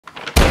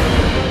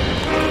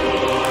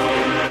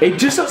It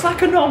just looks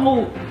like a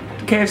normal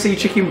KFC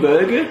chicken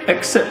burger,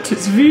 except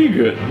it's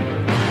vegan.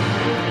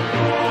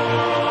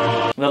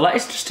 The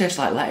lettuce just tastes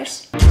like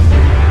lettuce.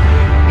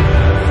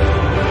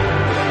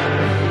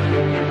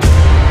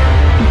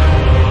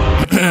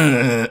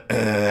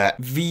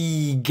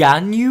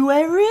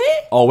 Veganuary?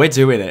 Oh, we're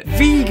doing it.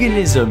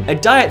 Veganism, a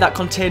diet that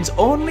contains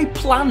only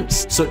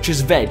plants, such as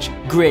veg,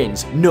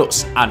 grains,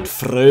 nuts, and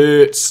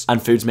fruits.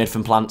 And foods made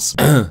from plants.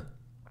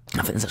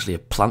 I think there's actually a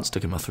plant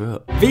stuck in my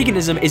throat.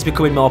 Veganism is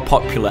becoming more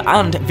popular,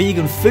 and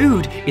vegan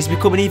food is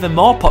becoming even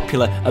more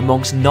popular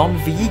amongst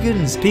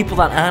non-vegans. People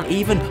that aren't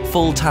even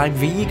full-time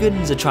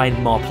vegans are trying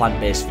more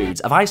plant-based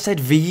foods. Have I said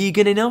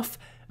vegan enough?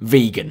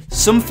 Vegan.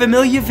 Some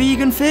familiar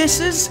vegan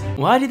faces?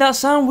 Why did that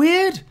sound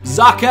weird?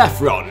 Zac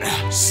Efron,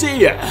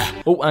 Sia.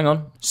 Oh, hang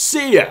on.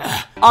 Sia,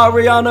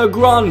 Ariana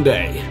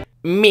Grande.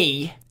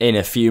 Me. In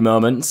a few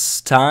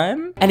moments'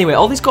 time. Anyway,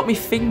 all this got me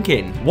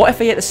thinking, what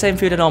if I ate the same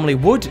food I normally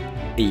would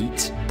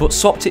eat, but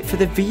swapped it for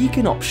the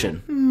vegan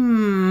option?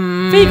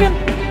 Vegan.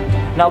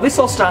 Now, this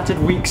all started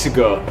weeks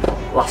ago,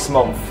 last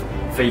month,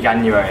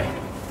 Veganuary.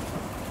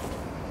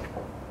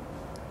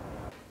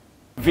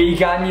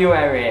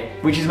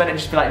 Veganuary, which is meant to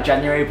just be like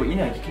January, but you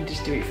know, you can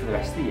just do it for the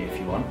rest of the year if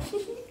you want.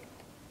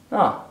 Oh,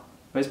 well,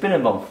 it's been a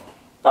month.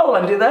 Oh,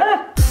 well, end it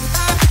there.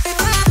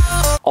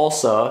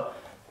 Also,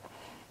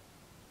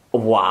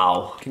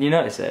 wow. Can you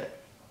notice it?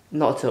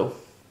 Not at all.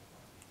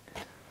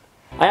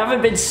 I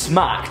haven't been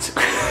smacked.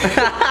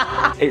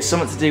 It's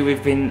something to do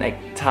with being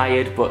like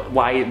tired, but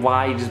why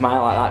does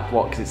mine like that?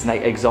 What, because it's an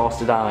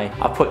exhausted eye.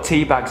 I put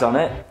tea bags on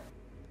it.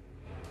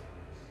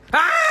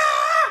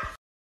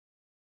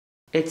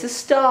 It's a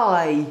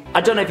sty.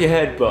 I don't know if you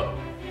heard, but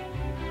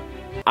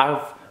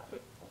I've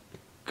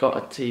got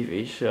a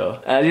TV show.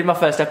 I did my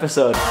first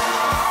episode.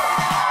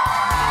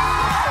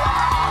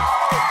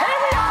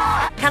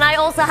 Can I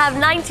also have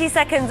 90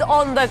 seconds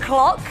on the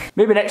clock?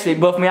 Maybe next week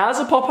both my eyes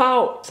will pop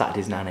out.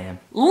 Saturdays 9 AM.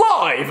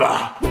 Live!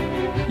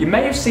 You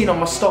may have seen on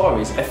my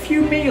stories a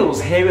few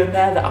meals here and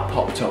there that have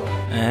popped up.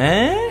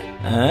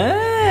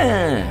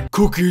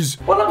 Cookies.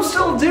 Well, I'm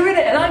still doing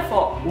it, and I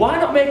thought, why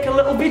not make a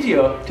little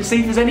video to see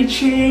if there's any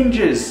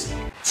changes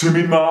to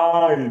me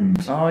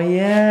mind? Oh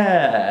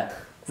yeah.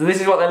 So this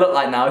is what they look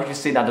like now. If you've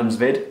seen Adam's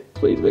vid,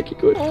 please make it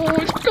good. Oh,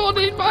 it's gone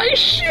in my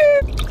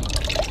shit.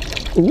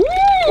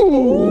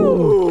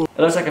 Ooh.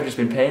 It looks like I've just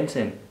been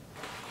painting.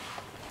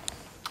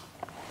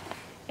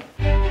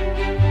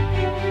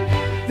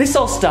 This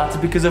all started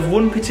because of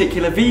one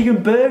particular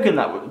vegan burger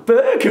that was...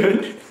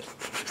 Burger?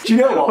 Do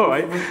you know what?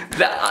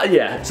 Right.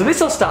 Yeah. So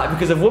this all started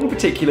because of one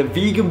particular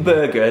vegan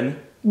burger.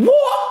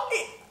 What?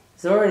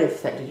 It's already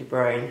affected your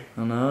brain.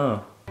 I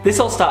know. This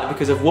all started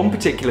because of one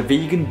particular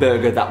vegan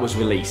burger that was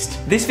released.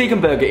 This vegan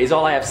burger is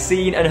all I have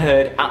seen and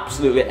heard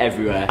absolutely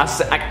everywhere.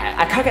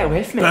 I can't get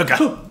away from it.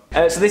 Burger.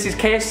 So this is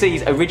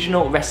KFC's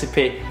original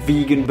recipe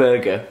vegan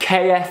burger.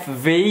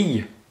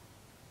 KFV.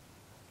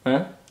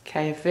 Huh?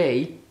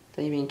 KFV?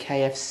 Don't you mean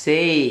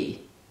KFC?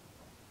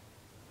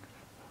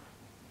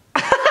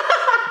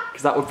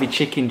 Because that would be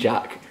Chicken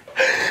Jack.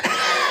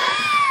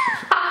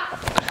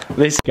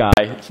 This guy.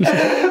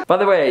 By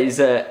the way, he's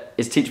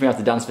teaching me how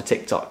to dance for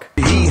TikTok.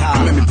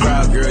 Yeehaw, let me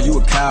proud girl, you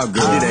a cowgirl.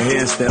 Did a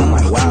handstand, I'm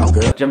like, wow,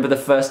 girl. Do you remember the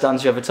first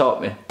dance you ever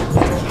taught me?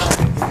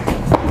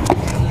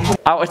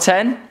 Out of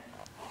 10?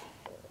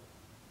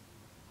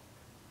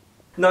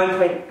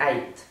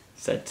 9.8.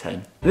 Said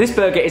 10. This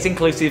burger is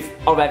inclusive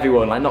of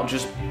everyone, like not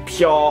just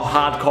pure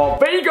hardcore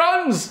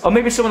vegans! Or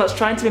maybe someone that's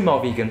trying to be more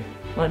vegan,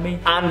 like me.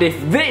 And if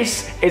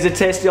this is a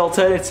tasty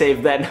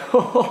alternative, then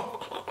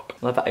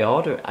I bet I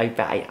order it. I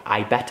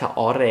bet I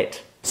order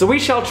it. So we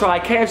shall try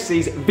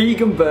KFC's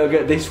vegan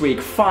burger this week.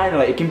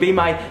 Finally, it can be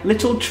my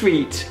little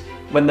treat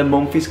when the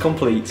month is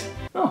complete.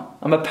 Oh,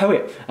 I'm a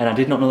poet, and I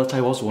did not know that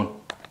I was one.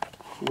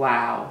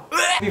 Wow.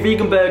 The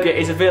vegan burger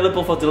is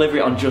available for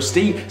delivery on Just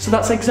Eat, so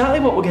that's exactly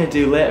what we're going to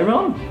do later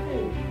on.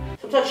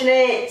 Stop touching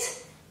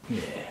it!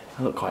 Yeah,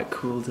 I look quite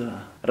cool, don't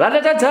I?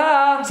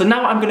 Ra-da-da-da! So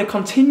now I'm going to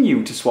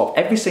continue to swap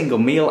every single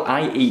meal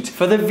I eat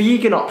for the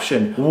vegan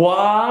option.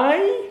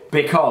 Why?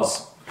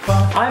 Because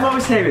I'm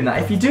always hearing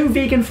that if you do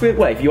vegan food,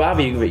 well, if you are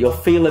vegan, you'll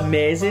feel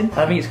amazing.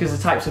 I think it's because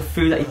the types of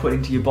food that you put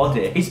into your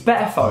body is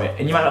better for it,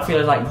 and you might not feel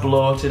as like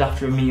bloated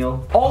after a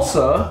meal.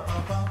 Also,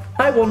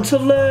 I want to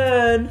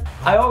learn.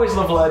 I always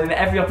love learning at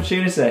every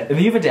opportunity. And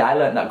the other day I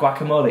learned that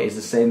guacamole is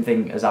the same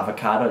thing as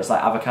avocado. It's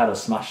like avocado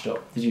smashed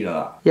up. Did you know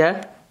that?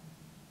 Yeah.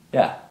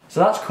 Yeah. So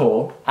that's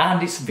cool.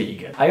 And it's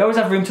vegan. I always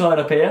have room to learn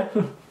up here.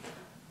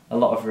 A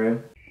lot of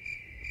room.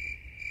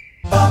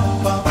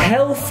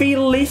 Healthy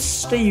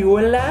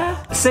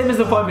listula. Same as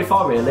the point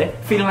before, really.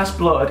 Feeling less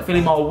bloated,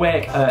 feeling more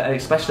awake,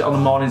 especially on the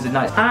mornings and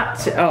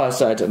nights. Oh,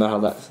 sorry, I don't know how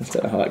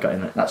that got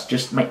in there. That's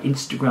just my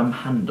Instagram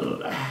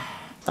handle.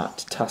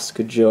 At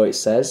Tasker Joe, it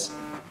says.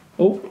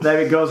 Oh,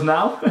 there it goes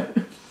now.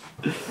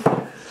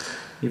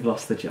 You've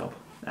lost the job.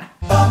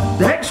 The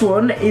next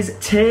one is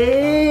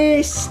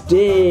tasty.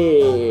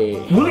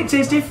 Will it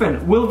taste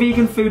different? Will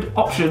vegan food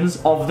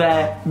options of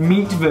their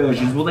meat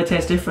versions, will they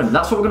taste different?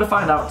 That's what we're going to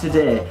find out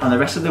today and the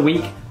rest of the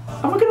week.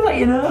 And we're going to let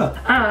you know.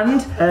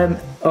 And,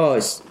 oh,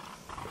 it's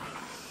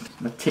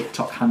my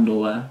TikTok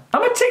handle there.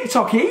 I'm a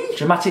TikTokie.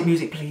 Dramatic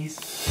music, please.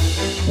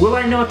 Will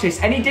I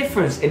notice any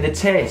difference in the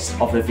taste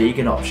of the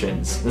vegan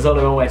options? There's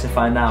only one way to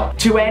find out.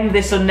 To end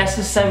this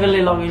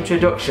unnecessarily long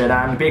introduction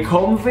and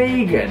become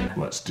vegan.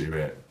 Let's do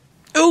it.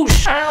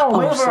 Ow,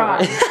 my other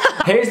eye.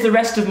 Here's the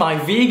rest of my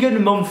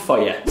vegan month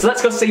for you. So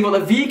let's go see what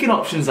the vegan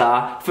options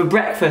are for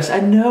breakfast.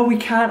 And no, we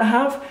can't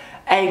have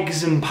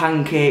eggs and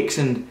pancakes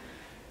and...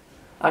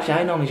 Actually,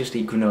 I normally just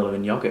eat granola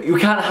and yogurt. You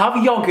can't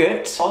have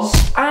yogurt.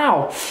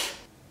 Ow.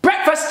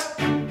 Breakfast!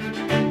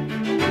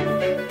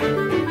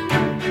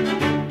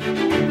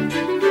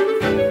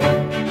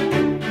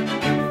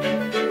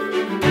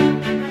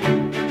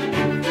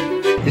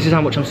 This is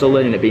how much I'm still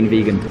learning at being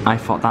vegan. I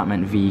thought that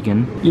meant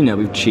vegan, you know,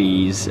 with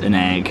cheese and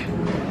egg.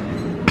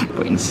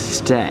 But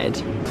instead,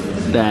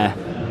 they're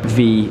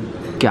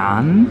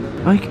vegan.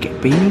 Oh, you could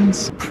get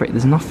beans.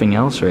 There's nothing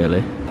else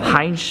really.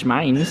 Heinz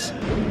Schmeins.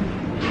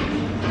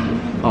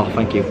 Oh,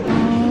 thank you.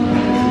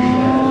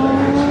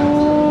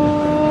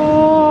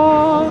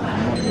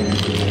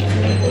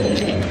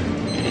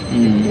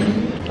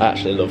 I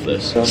actually love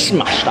this.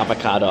 Smashed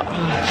avocado.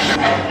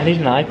 I need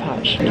an eye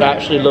patch. I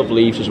actually love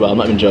leaves as well, I'm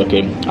not even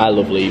joking. I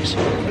love leaves.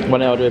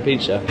 When I order a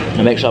pizza,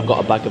 I make sure I've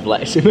got a bag of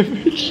lettuce in my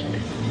fridge.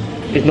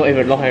 It's not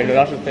even lying,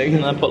 that's the thing.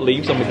 And I put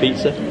leaves on my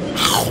pizza.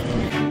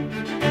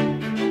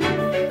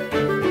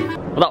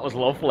 Well, that was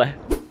lovely.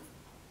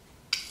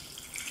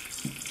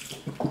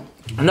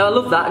 No, I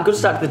love that. Good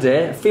start to the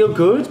day. I feel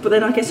good, but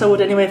then I guess I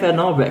would anyway if I had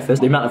no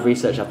breakfast. The amount of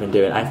research I've been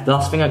doing. The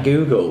last thing I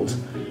googled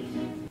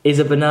is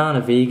a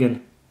banana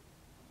vegan.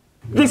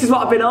 This is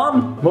what I've been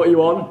on. What are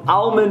you on?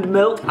 Almond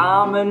milk,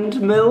 almond.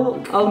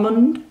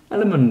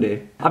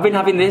 I've been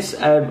having this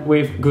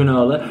with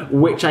granola,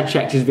 which I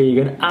checked is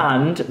vegan,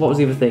 and what was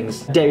the other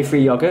things?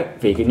 Dairy-free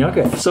yogurt, vegan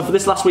yogurt. So for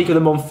this last week of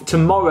the month,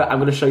 tomorrow I'm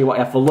going to show you what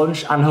I have for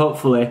lunch and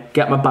hopefully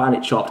get my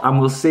barnet chopped, and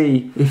we'll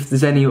see if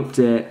there's any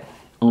update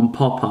on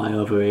Popeye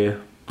over here.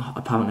 Oh,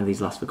 apparently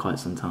these last for quite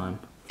some time.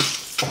 Have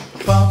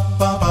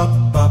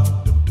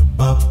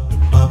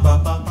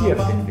you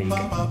ever been vegan?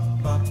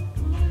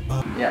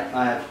 Yeah,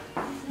 I have.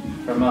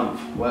 For a month.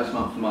 Worst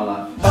month of my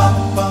life.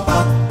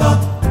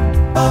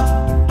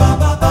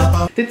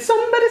 Did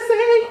somebody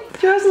say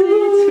just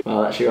eat?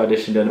 Well, that's your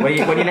audition done. When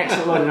you next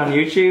uploading on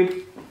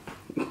YouTube?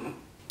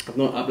 I've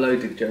not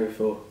uploaded Joe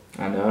for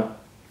I know.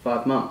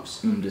 5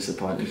 months. I'm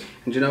disappointed.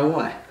 And do you know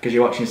why? Because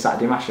you're watching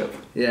Saturday Mashup?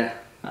 Yeah.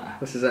 Ah,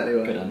 That's exactly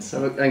why. good answer. I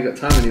ain't got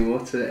time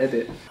anymore to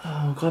edit.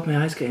 Oh god, my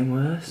eye's getting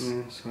worse.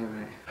 Sorry,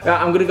 mate. Right,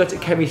 I'm gonna go to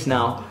chemist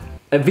now.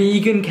 A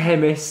vegan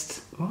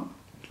chemist. What?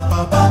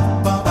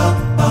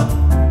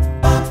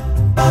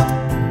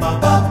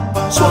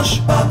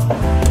 Swoosh!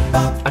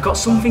 I got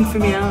something for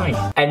my eye.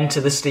 Enter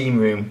the steam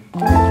room.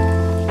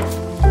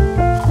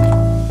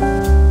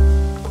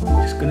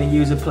 Just gonna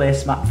use a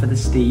placemat for the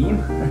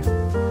steam.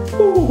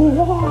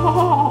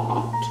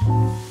 What?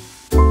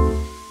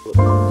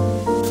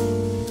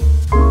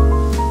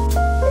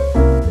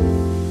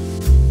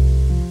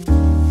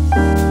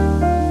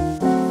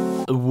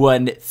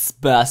 One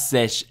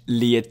splash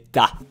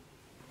later.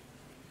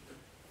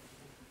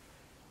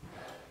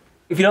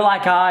 If you don't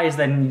like eyes,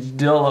 then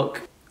don't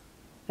look.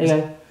 There you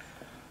go.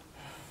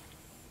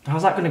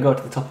 How's that going to go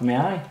to the top of my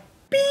eye?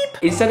 Beep!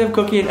 Instead of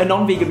cooking a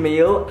non-vegan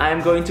meal,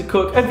 I'm going to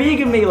cook a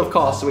vegan meal, of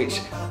course,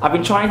 which I've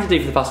been trying to do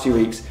for the past few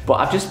weeks, but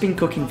I've just been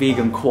cooking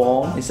vegan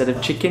corn instead of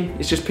chicken.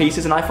 It's just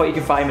pieces, and I thought you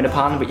could fry them in a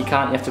pan, but you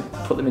can't, you have to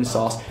put them in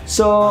sauce.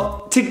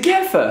 So,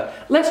 together,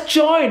 let's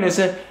join as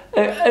a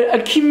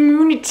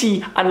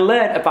community and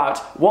learn about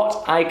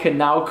what I can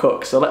now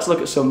cook. So let's look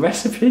at some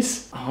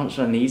recipes. I want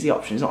an easy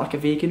option, it's not like a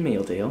vegan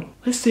meal deal.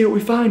 Let's see what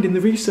we find in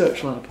the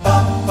research lab.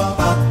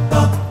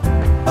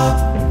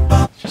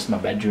 It's just my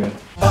bedroom.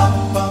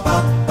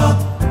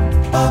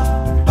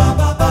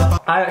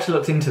 I actually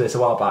looked into this a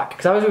while back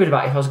because I was worried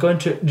about if I was going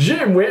to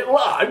gym with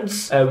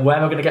lads, where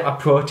am I going to get my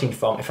protein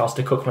from if I was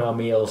to cook my own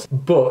meals.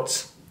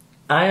 But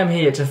I am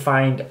here to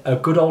find a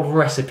good old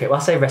recipe. Well,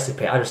 I say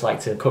recipe, I just like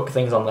to cook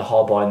things on the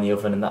hob or in the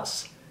oven, and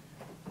that's...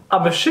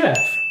 I'm a chef.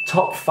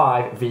 Top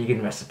 5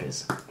 vegan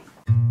recipes.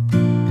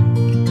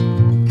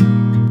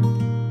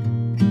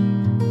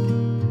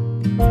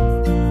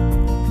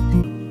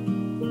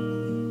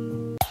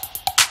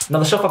 Now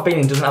the shop I've been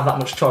in doesn't have that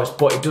much choice,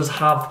 but it does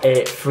have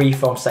a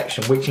freeform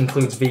section which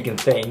includes vegan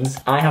things.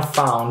 I have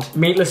found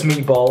meatless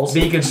meatballs,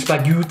 vegan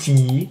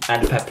spaghetti,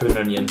 and pepper and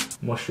onion.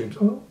 Mushrooms.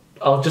 Ooh.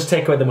 I'll just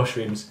take away the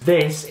mushrooms.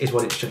 This is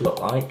what it should look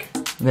like.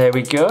 There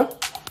we go.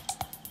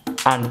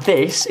 And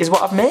this is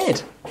what I've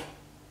made.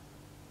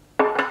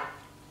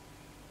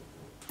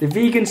 The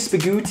vegan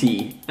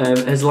spaghetti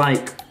has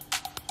like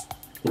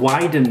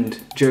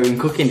widened during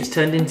cooking. It's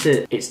turned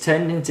into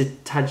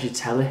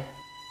tagliatelle.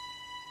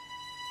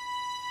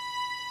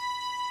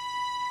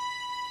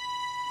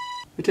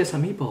 It tastes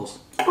like meatballs.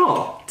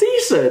 Oh,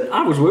 decent.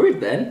 I was worried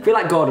then. I feel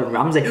like Gordon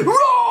Ramsay.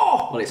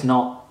 Raw! Well, it's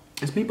not.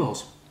 It's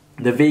meatballs.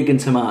 The vegan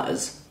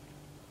tomatoes.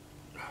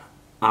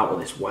 Out of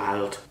this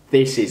world.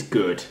 This is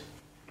good.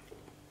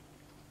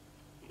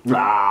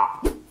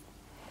 Rah.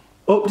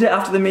 Update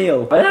after the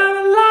meal. I'm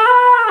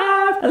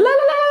alive! La, la,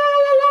 la,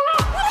 la, la.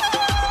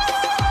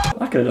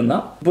 I could have done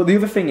that. But the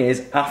other thing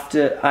is,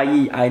 after I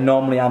eat, I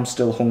normally am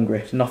still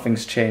hungry.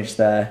 Nothing's changed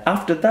there.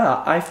 After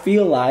that, I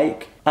feel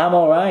like I'm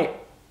alright.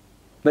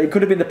 But it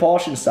could have been the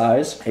portion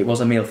size. It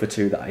was a meal for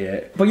two that I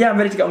ate. But yeah, I'm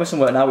ready to get on with some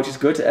work now, which is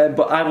good.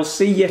 But I will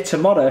see you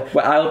tomorrow,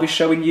 where I'll be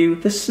showing you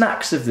the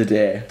snacks of the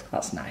day.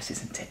 That's nice,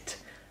 isn't it?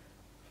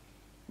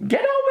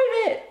 Get on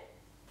with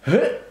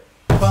it!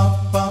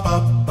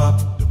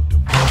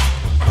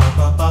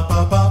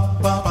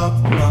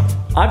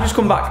 I've just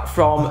come back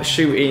from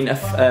shooting like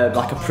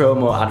a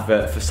promo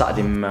advert for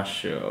Saturday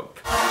Mashup.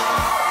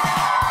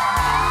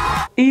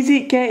 Is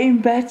it getting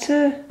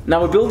better? Now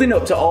we're building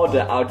up to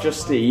order our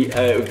Just Eat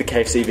with the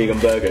KFC vegan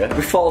burger.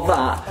 Before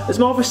that, there's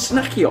more of a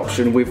snacky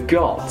option we've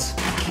got.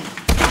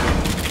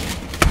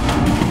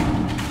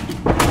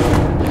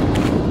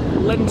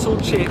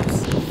 Lentil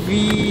chips,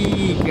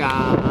 vegan.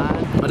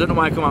 I don't know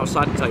why I come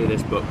outside to tell you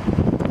this, but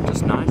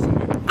just nice.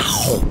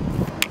 Ow!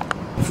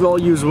 For all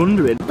you's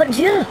wondering. But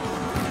Joe,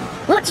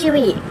 what do you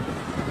eat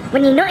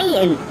when you're not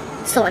eating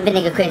salt and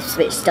vinegar crisps,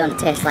 which don't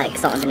taste like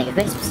salt and vinegar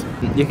crisps?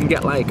 You can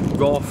get like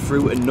raw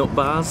fruit and nut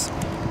bars.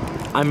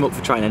 I'm up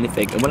for trying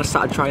anything, and when I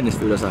started trying this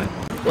food, I was like,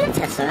 yeah, it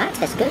tastes alright,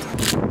 tastes good.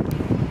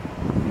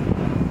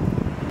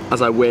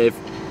 As I wave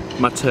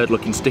my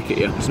turd-looking stick at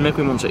you, it's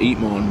making me want to eat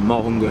more and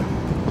more hungry.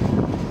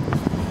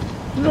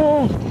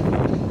 No!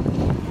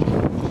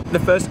 The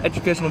first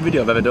educational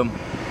video I've ever done,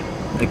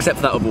 except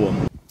for that other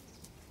one.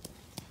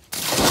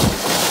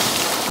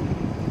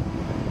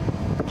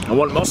 I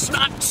want more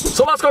snacks!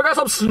 So let's go get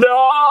some snacks!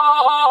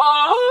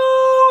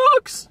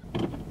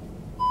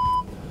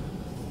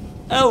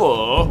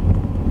 Hello?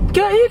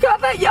 Girl, you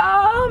got that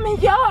yummy,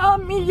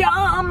 yummy,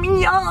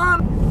 yummy,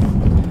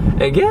 yum.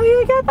 Girl,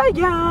 you got that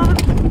yum.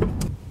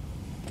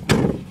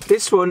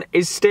 This one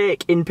is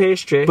steak in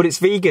pastry, but it's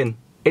vegan.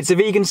 It's a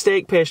vegan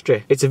steak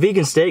pastry. It's a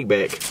vegan steak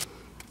bake.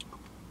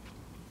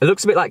 It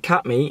looks a bit like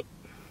cat meat,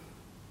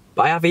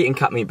 but I have eaten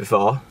cat meat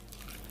before.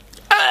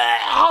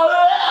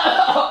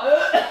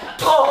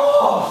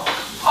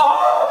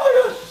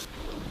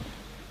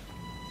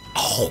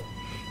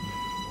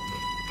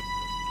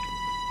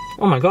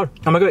 Oh my god,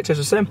 it tastes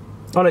the same.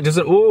 Oh, it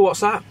doesn't. Whoa, what's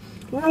that?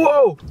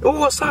 Whoa! Oh,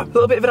 what's that? A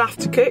little bit of an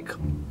after kick.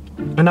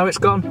 And now it's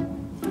gone.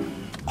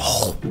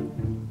 Oh.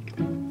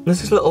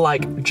 There's this little,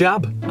 like,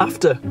 jab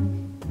after.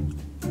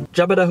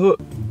 Jab at a hook.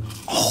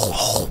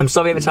 Oh. I'm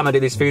sorry, every time I do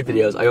these food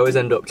videos, I always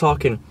end up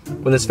talking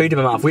when there's food in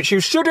my mouth, which you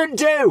shouldn't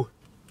do!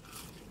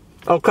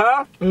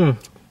 Okay? That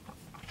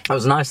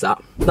was nice,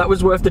 that. That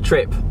was worth the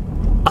trip.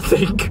 I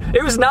think.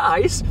 It was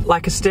nice,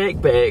 like a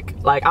steak bake.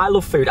 Like, I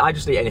love food, I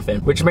just eat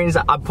anything, which means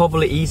that I'm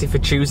probably easy for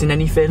choosing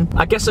anything.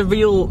 I guess a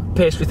real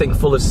pastry thing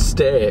full of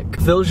steak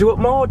fills you up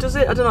more, does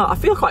it? I don't know, I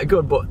feel quite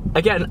good, but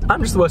again,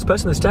 I'm just the worst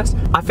person in this test.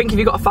 I think if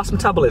you've got a fast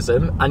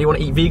metabolism and you want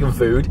to eat vegan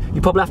food,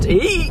 you probably have to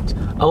eat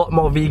a lot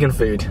more vegan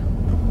food.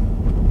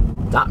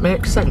 That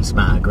makes sense,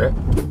 Margaret.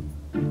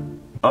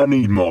 I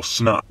need more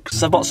snacks.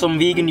 So I've bought some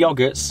vegan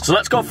yogurts, so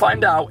let's go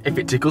find out if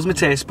it tickles my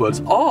taste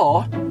buds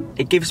or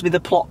it gives me the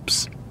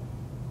plops.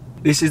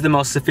 This is the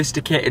most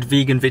sophisticated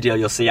vegan video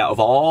you'll see out of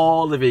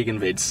all the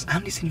vegan vids.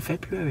 And it's in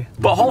February.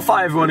 But hold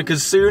fire everyone,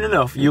 because soon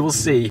enough you will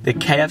see the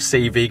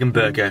KFC vegan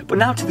burger. But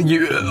now to the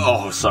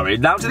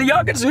now to the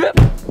yogurts.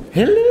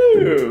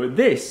 Hello,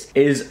 this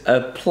is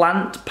a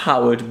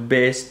plant-powered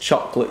based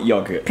chocolate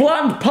yogurt.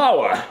 Plant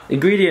power!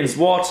 Ingredients,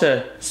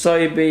 water,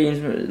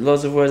 soybeans,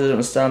 lots of words I don't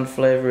understand,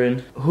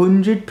 flavouring.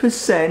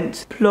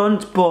 100%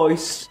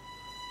 plant-based.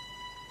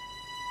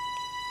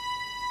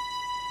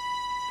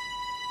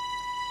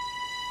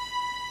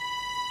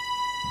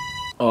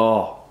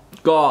 Oh,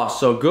 God,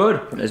 so good.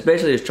 It's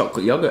basically just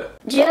chocolate yogurt.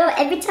 Joe,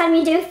 every time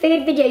you do a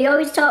food video, you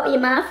always talk with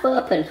your mouth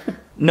open.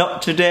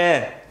 Not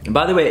today. And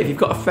by the way, if you've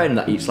got a friend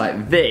that eats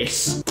like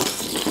this,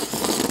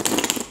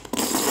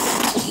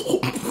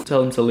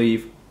 tell them to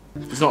leave.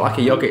 It's not like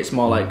a yogurt, it's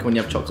more like when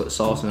you have chocolate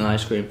sauce and an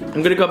ice cream.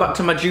 I'm gonna go back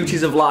to my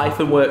duties of life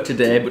and work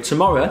today, but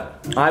tomorrow,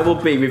 I will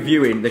be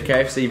reviewing the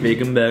KFC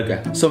vegan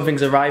burger.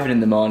 Something's arriving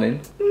in the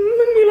morning.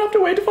 You'll have to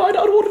wait to find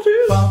out what it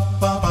is.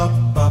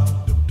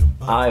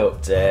 I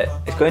update.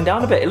 It's going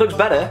down a bit. It looks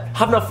better.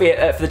 Have no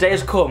fear. For the day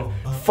has come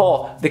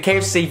for the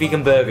KFC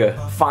vegan burger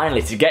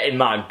finally to get in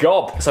my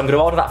gob. So I'm going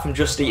to order that from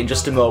Just Eat in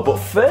just a mo. But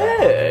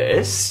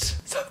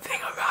first,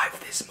 something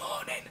arrived this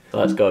morning. So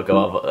let's go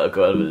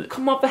over.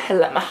 Come over here.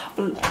 Let me have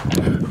a look.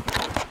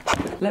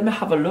 Let me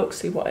have a look.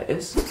 See what it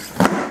is.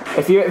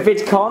 If you're at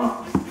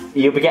VidCon,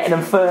 you'll be getting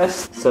them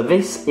first. So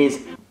this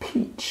is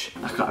peach.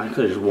 I could have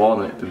just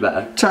worn it, it'd be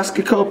better.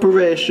 Tasker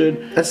Corporation,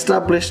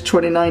 established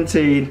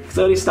 2019. It's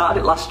only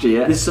started it last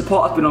year. This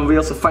support has been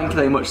unreal, so thank you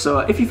very much. So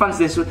if you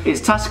fancy this one, it's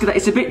Tasker.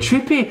 It's a bit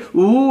trippy.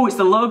 Ooh, it's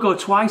the logo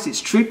twice,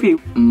 it's trippy.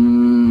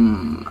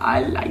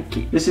 I like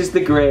it. This is the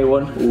grey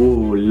one.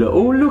 Ooh,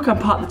 look, I'm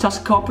part of the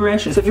Tasker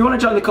Corporation. So if you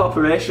want to join the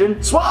corporation,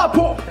 swap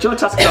up! Join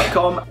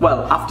Tasker.com.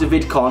 Well, after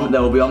VidCon, they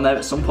will be on there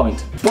at some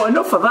point. But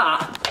enough of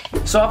that.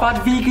 So I've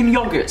had vegan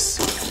yogurts.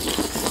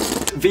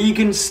 cooked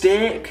vegan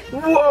steak.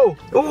 Whoa!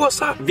 Oh, what's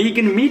that?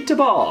 Vegan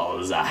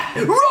meatballs.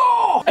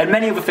 Raw! And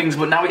many other things,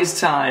 but now it is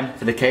time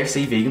for the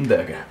KFC vegan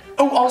burger.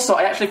 Oh, also,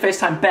 I actually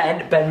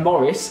FaceTimed Ben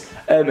Morris,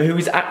 who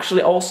is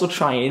actually also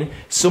trying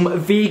some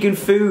vegan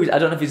food. I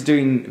don't know if he's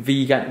doing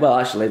vegan. Well,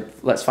 actually,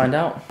 let's find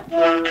out.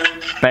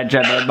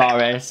 Benjamin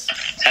Morris.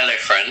 Hello,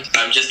 friend.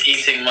 I'm just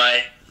eating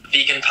my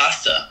vegan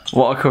pasta.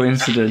 What a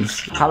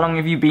coincidence. How long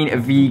have you been a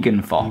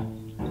vegan for?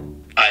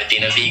 I've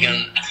been a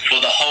vegan for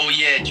the whole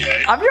year, Joe.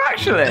 Have you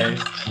actually?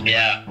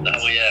 Yeah, the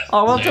whole year.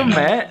 Oh, well done,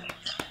 mate.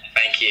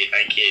 Thank you,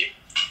 thank you.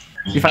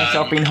 You find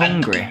yourself being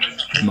hungry?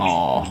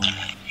 More.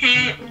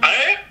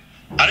 I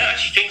don't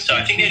actually think so.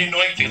 I think the only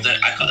annoying thing is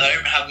that I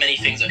don't have many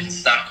things I can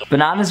snack on.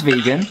 Banana's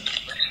vegan.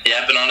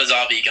 Yeah, bananas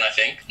are vegan, I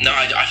think. No,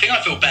 I think I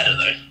feel better,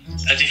 though.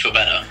 I do feel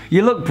better.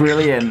 You look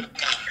brilliant.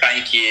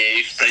 Thank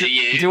you. So do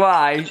you. Do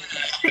I?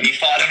 Have you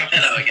farted on a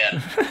pillow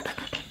again?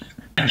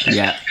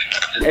 Yeah.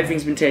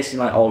 Everything's been tasting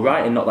like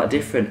alright and not that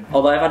different.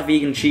 Although I've had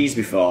vegan cheese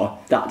before,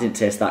 that didn't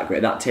taste that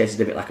great. That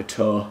tasted a bit like a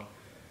toe.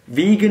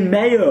 Vegan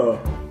mayo.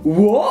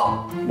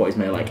 What? What is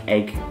mayo like?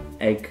 Egg.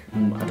 I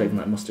don't even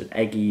like mustard.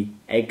 Egg.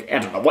 I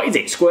don't know. What is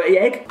it? Squirty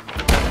egg?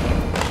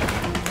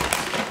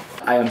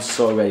 I am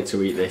so ready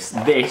to eat this.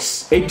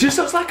 It just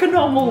looks like a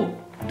normal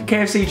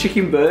KFC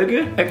chicken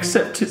burger,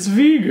 except it's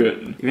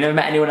vegan. You've never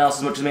met anyone else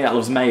as much as me that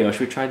loves mayo.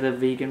 Should we try the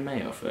vegan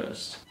mayo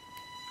first?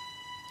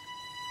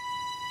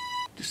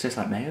 Just tastes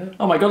like mayo.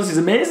 Oh my god, this is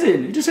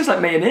amazing. It just tastes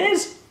like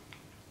mayonnaise.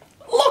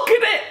 Look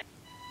at it.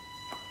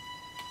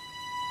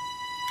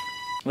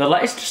 The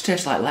lettuce just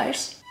tastes like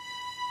lettuce.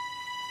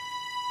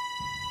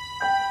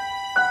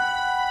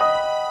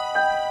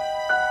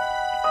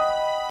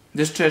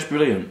 This tastes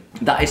brilliant.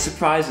 That is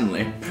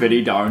surprisingly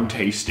pretty darn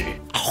tasty.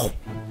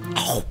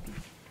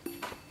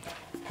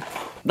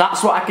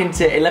 That's what I can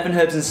taste. 11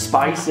 herbs and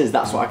spices,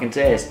 that's what I can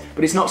taste.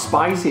 But it's not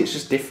spicy, it's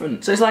just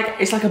different. So it's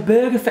like a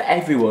burger for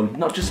everyone,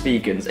 not just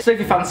vegans. So if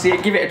you fancy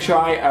it, give it a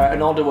try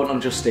and order one on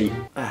Just Eat.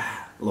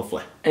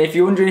 Lovely. And if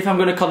you're wondering if I'm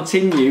going to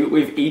continue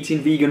with eating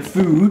vegan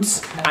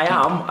foods, I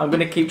am. I'm going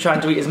to keep trying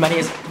to eat as many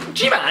as...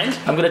 Do you mind?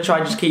 I'm going to try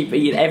and just keep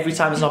eating every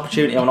time there's an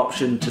opportunity or an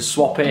option to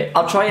swap it.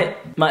 I'll try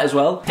it. Might as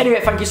well.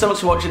 Anyway, thank you so much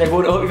for watching,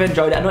 everyone. I hope you've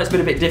enjoyed it. I know it's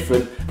been a bit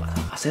different, but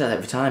I say that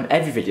every time.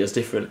 Every video's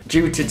different.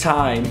 Due to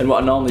time and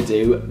what I normally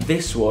do,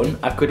 this one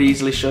I could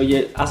easily show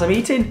you as I'm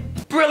eating.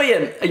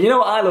 Brilliant! And you know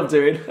what I love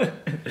doing?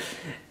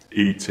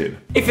 Eating.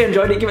 If you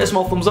enjoyed it, give it a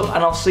small thumbs up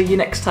and I'll see you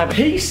next time.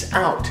 Peace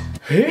out.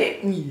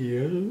 Hit me.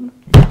 You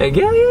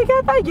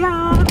got that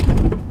yum.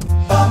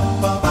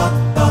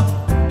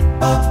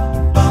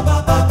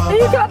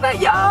 You got that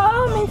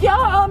yummy,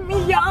 yummy,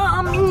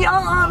 yummy,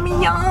 yummy,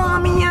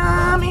 yummy,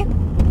 yummy.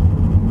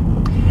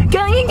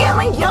 Can you get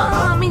my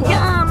yummy,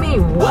 yummy?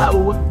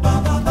 Whoa.